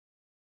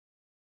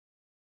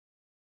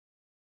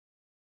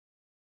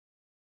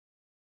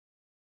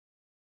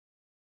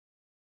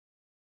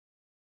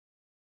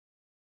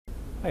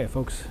Hiya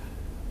folks,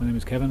 my name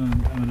is Kevin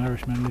and I'm an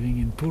Irishman living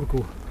in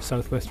Turku,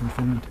 southwestern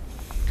Finland.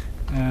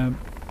 I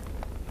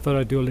thought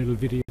I'd do a little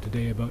video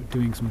today about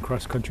doing some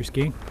cross-country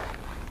skiing.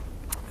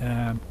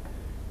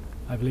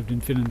 I've lived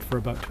in Finland for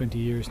about 20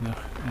 years now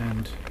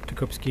and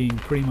took up skiing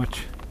pretty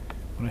much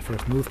when I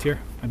first moved here.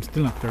 I'm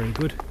still not very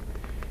good,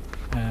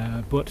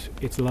 but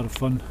it's a lot of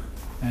fun,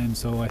 and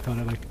so I thought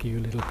I'd like to give you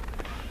a little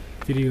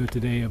video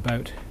today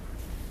about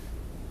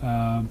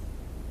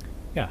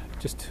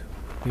just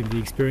maybe the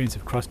experience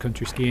of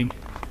cross-country skiing.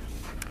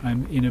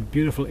 I'm in a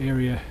beautiful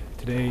area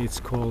today. It's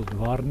called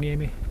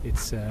Varniemi.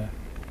 It's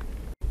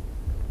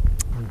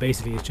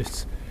basically it's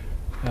just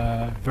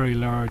very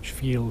large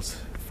fields,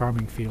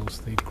 farming fields.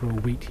 They grow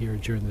wheat here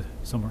during the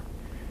summer,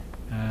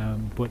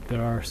 but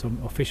there are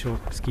some official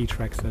ski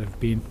tracks that have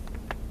been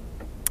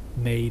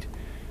made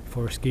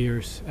for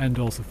skiers and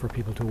also for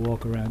people to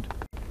walk around.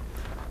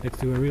 Let's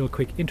do a real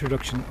quick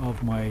introduction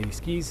of my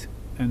skis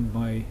and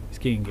my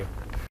skiing gear.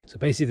 So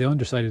basically the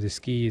underside of the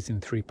ski is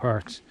in three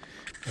parts.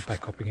 I'll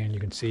back up again, you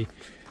can see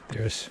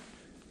there's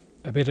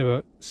a bit of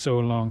a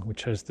sole long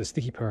which has the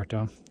sticky part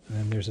on, and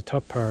then there's a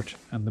top part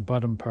and the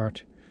bottom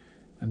part,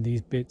 and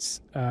these bits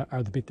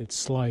are the bit that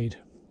slide.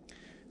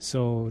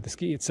 So the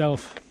ski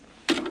itself,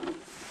 I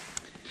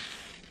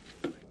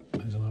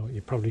don't know,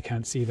 you probably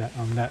can't see that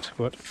on that,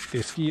 but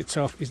the ski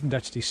itself isn't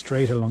actually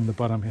straight along the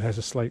bottom. It has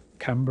a slight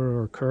camber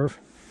or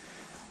curve,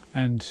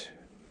 and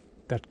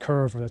that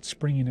curve or that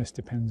springiness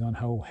depends on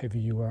how heavy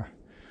you are.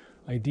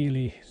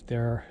 Ideally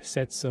they're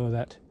set so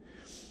that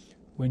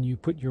when you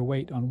put your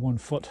weight on one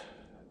foot,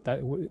 that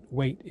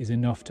weight is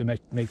enough to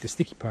make the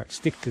sticky part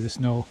stick to the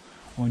snow.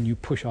 When you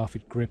push off,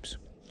 it grips,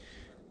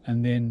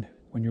 and then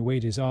when your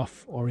weight is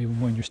off, or even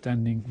when you're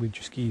standing with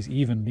your skis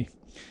evenly,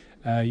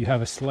 you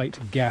have a slight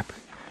gap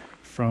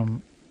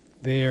from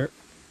there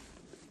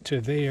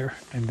to there,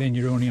 and then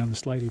you're only on the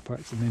slidey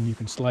parts, and then you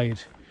can slide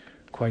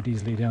quite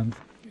easily down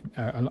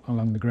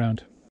along the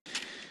ground.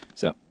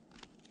 So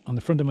on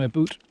the front of my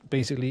boot,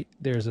 basically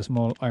there's a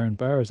small iron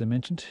bar, as I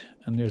mentioned,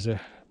 and there's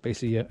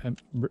basically a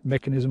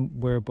mechanism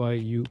whereby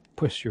you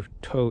push your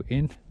toe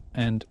in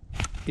and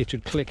it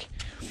should click.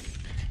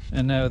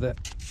 And now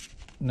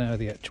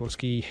the actual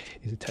ski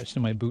is attached to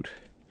my boot,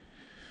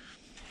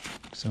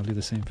 so I'll do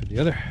the same for the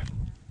other.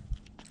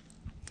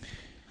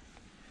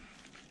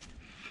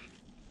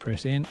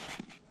 Press in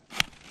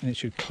and it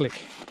should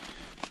click.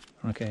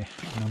 Okay,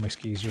 now my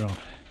skis are on.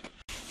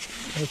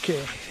 Okay,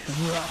 and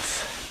we're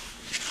off.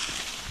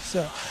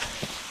 So,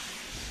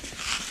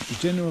 the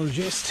general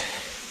gist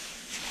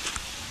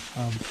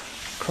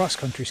of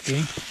cross-country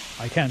skiing,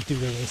 I can't do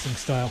the racing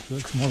style, it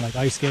looks more like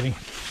ice skating,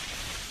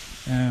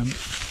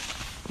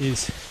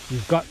 is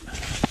you've got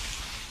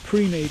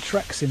pre-made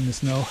tracks in the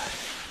snow,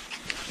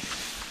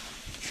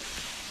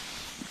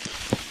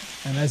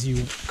 and as you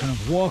kind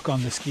of walk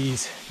on the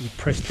skis, you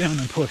press down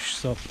and push.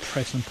 So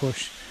press and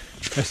push,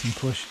 press and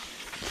push,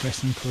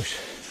 press and push,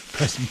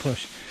 press and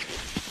push,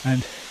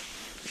 and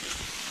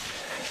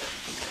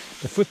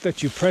the foot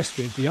that you press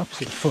with, the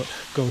opposite foot,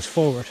 goes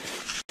forward.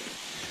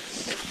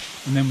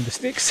 And then with the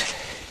sticks,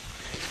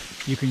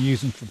 you can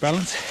use them for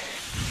balance.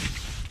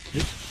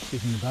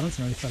 Speaking of balance,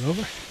 I already fell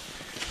over.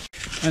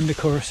 And of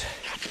course,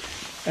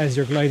 as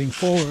you're gliding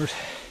forward,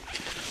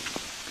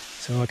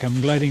 so like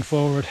I'm gliding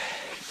forward,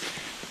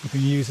 you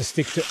can use a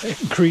stick to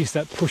increase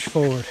that push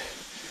forward.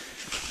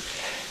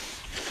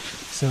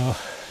 So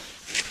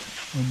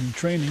when you're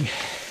training,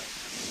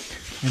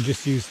 I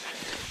just use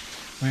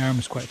my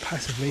arms quite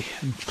passively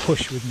and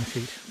push with my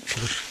feet.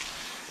 Push,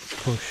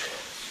 push,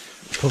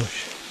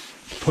 push,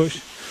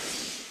 push.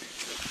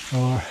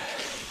 Or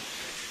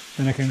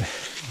then I can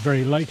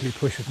very lightly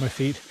push with my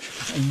feet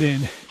and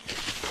then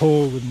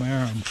pull with my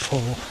arm.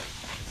 Pull,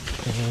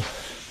 pull,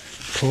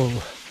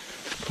 pull,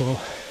 pull.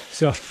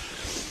 So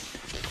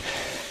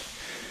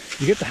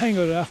you get the hang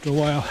of it after a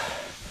while.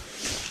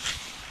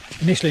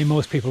 Initially,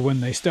 most people,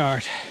 when they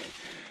start,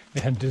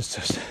 they tend to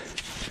just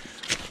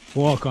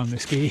walk on the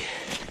ski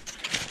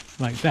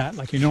like that,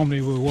 like you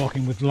normally would,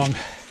 walking with long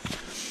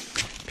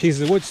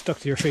pieces of wood stuck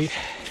to your feet.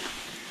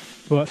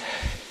 But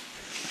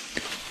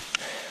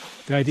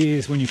the idea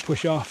is when you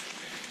push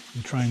off,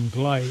 you try and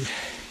glide.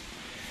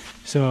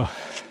 So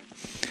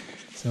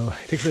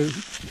it takes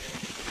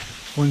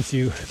once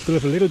you build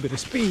up a little bit of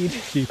speed,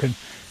 you can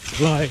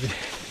glide,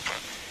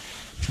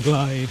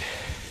 glide,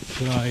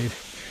 glide,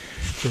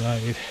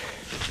 glide,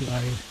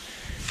 glide,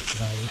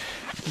 glide,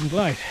 and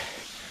glide.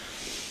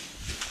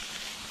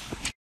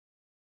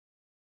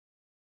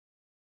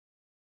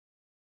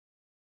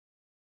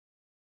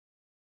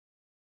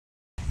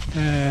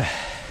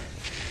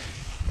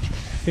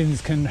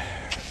 Finns can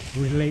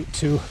relate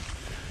to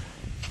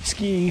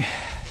skiing,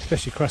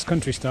 especially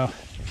cross-country style,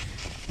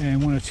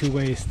 in one or two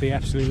ways. They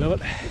absolutely love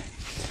it,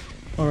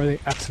 or they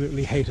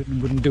absolutely hate it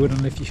and wouldn't do it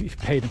unless you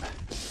paid them.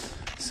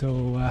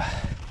 So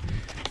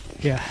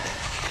yeah,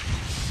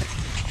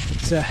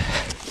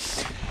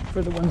 it's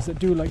for the ones that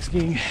do like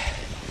skiing,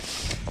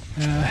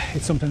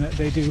 it's something that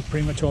they do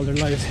pretty much all their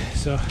lives.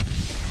 So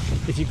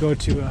if you go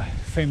to a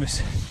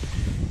famous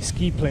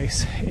ski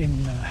place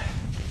in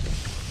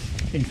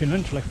in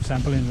Finland, like for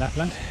example in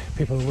Lapland,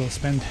 people will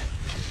spend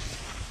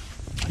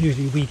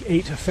usually week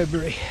 8 of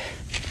February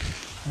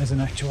as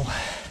an actual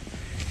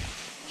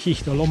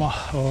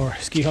hiihtoloma or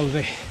ski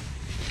holiday,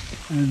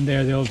 and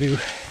there they'll do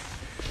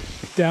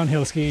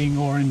downhill skiing,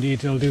 or indeed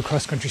they'll do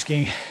cross-country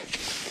skiing,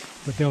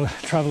 but they'll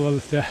travel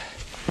the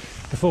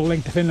full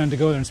length of Finland to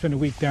go there and spend a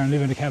week there and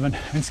live in a cabin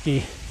and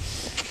ski.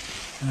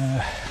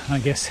 I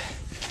guess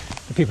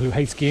the people who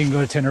hate skiing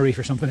go to Tenerife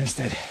or something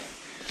instead.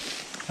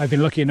 I've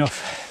been lucky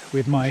enough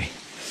with my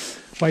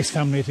wife's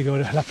family to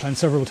go to Lapland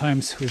several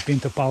times. We've been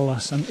to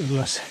Pallas and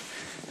Ullas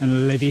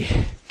and Levi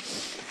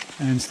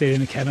and stayed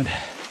in a cabin.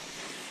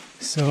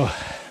 So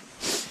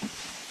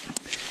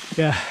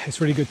yeah,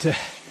 it's really good to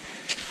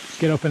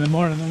get up in the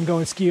morning and go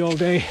and ski all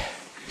day,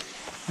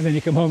 and then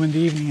you come home in the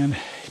evening and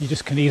you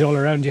just can eat all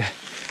around you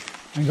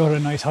and go to a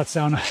nice hot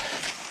sauna.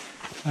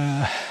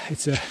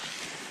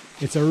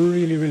 It's a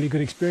really, really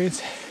good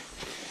experience,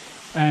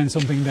 and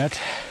something that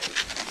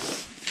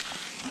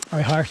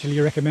I heartily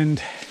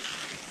recommend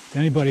to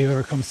anybody who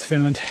ever comes to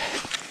Finland.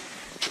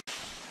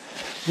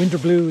 Winter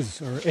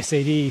blues, or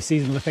SAD,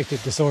 seasonal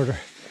affective disorder,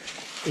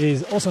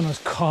 is also known as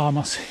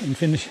kaamas in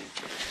Finnish,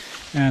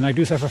 and I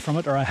do suffer from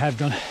it, or I have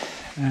done,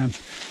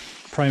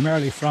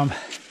 primarily from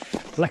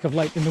lack of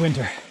light in the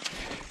winter.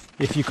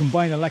 If you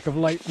combine a lack of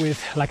light with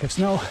lack of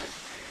snow,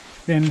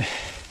 then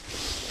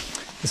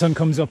the sun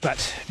comes up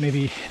at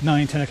maybe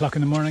 9-10 o'clock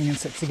in the morning and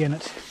sets again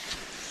at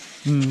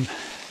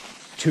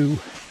 2.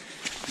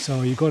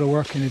 So you go to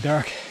work in the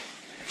dark,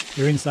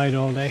 you're inside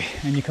all day,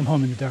 and you come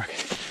home in the dark,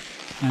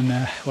 and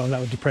well, that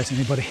would depress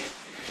anybody.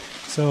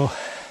 So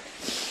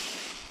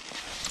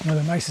one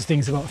of the nicest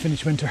things about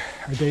Finnish winter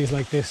are days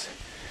like this,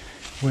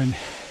 when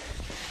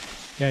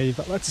you've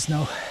got lots of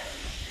snow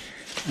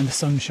and the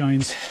sun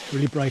shines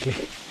really brightly,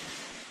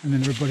 and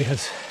then everybody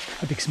has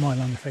a big smile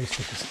on their face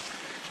because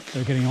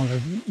they're getting all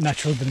their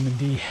natural vitamin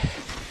D.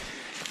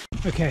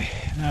 Okay,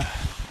 now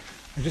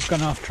I've just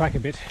gone off track a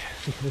bit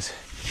because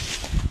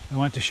I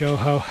want to show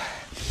how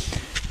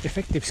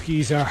effective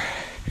skis are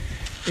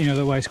in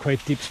otherwise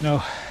quite deep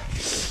snow.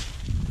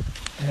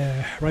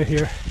 Right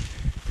here,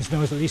 the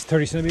snow is at least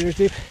 30 centimeters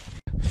deep.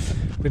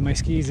 With my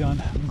skis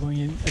on, I'm going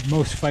in at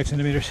most 5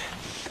 centimeters,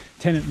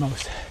 10 at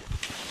most.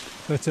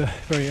 So it's a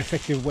very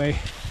effective way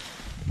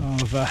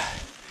of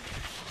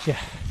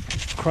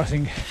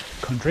crossing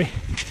country,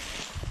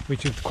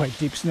 which is quite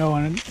deep snow,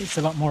 and it's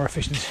a lot more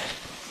efficient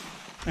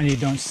and you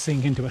don't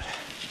sink into it.